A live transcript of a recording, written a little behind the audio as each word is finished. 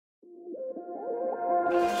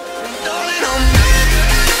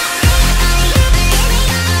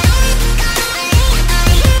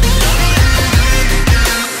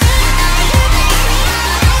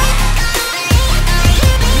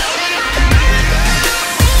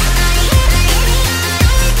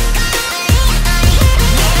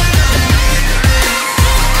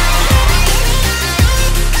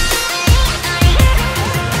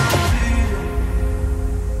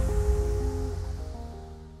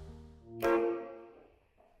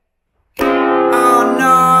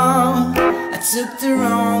took the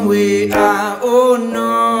wrong way out, oh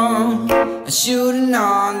no. I should've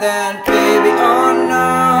known that, baby, oh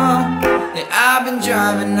no. Yeah, I've been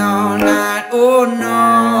driving all night, oh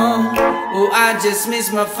no. Oh, I just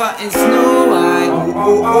missed my fucking Snow White.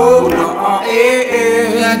 Oh, no,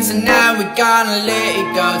 yeah. Tonight we're gonna let it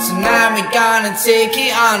go. Tonight we're gonna take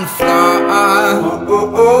it on the floor.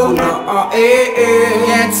 Oh, no,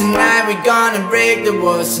 yeah. Tonight we're gonna break the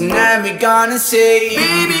walls. Tonight we're gonna say,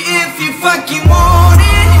 baby, if you fucking want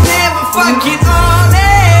it, you never fucking own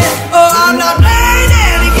it. Oh, I'm not playing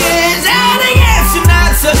any games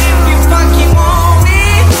tonight. So if you fucking want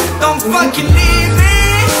me, don't fucking leave me.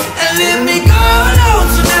 And let me go alone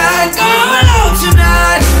tonight, go alone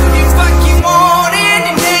tonight. If you fucking want it,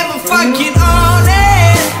 you never fucking own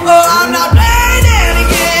it. Oh, I'm not playing any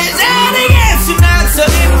games tonight. So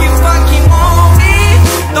if you fucking want me,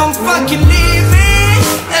 don't fucking leave me.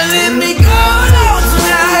 And let me go alone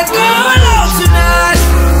tonight, go alone tonight.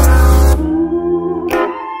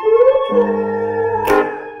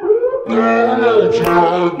 Go alone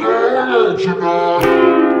tonight, go alone tonight.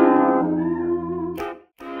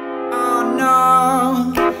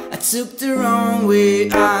 I took the wrong way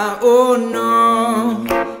out, oh no.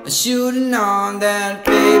 I should've known that,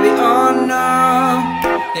 baby, oh no.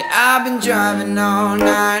 Yeah, I've been driving all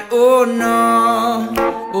night, oh no.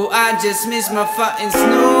 Oh, I just missed my fucking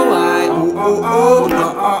Snow White. Oh,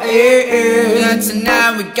 no, yeah.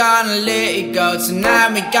 Tonight we're gonna let it go.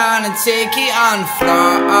 Tonight we're gonna take it on the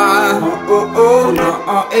floor. Oh,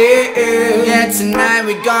 no, yeah. Tonight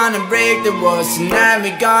we're gonna break the walls. Tonight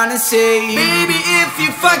we're gonna say, baby, if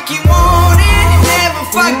you fucking want it, you never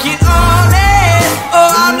fucking own it. Oh,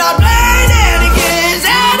 I'm not playing any games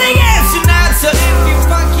tonight. So if you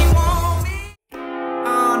fucking want me,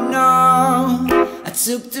 oh no, I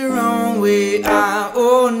took the wrong way out,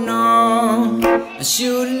 oh no. I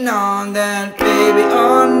should've known that, baby,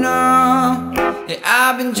 oh no. Yeah,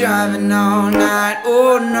 I've been driving all night,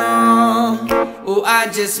 oh no. Oh, I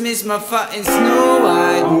just missed my fucking Snow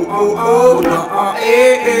White. Oh, no,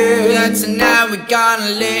 yeah. Tonight we're gonna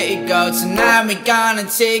let it go. Tonight we're gonna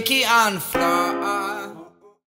take it on the floor.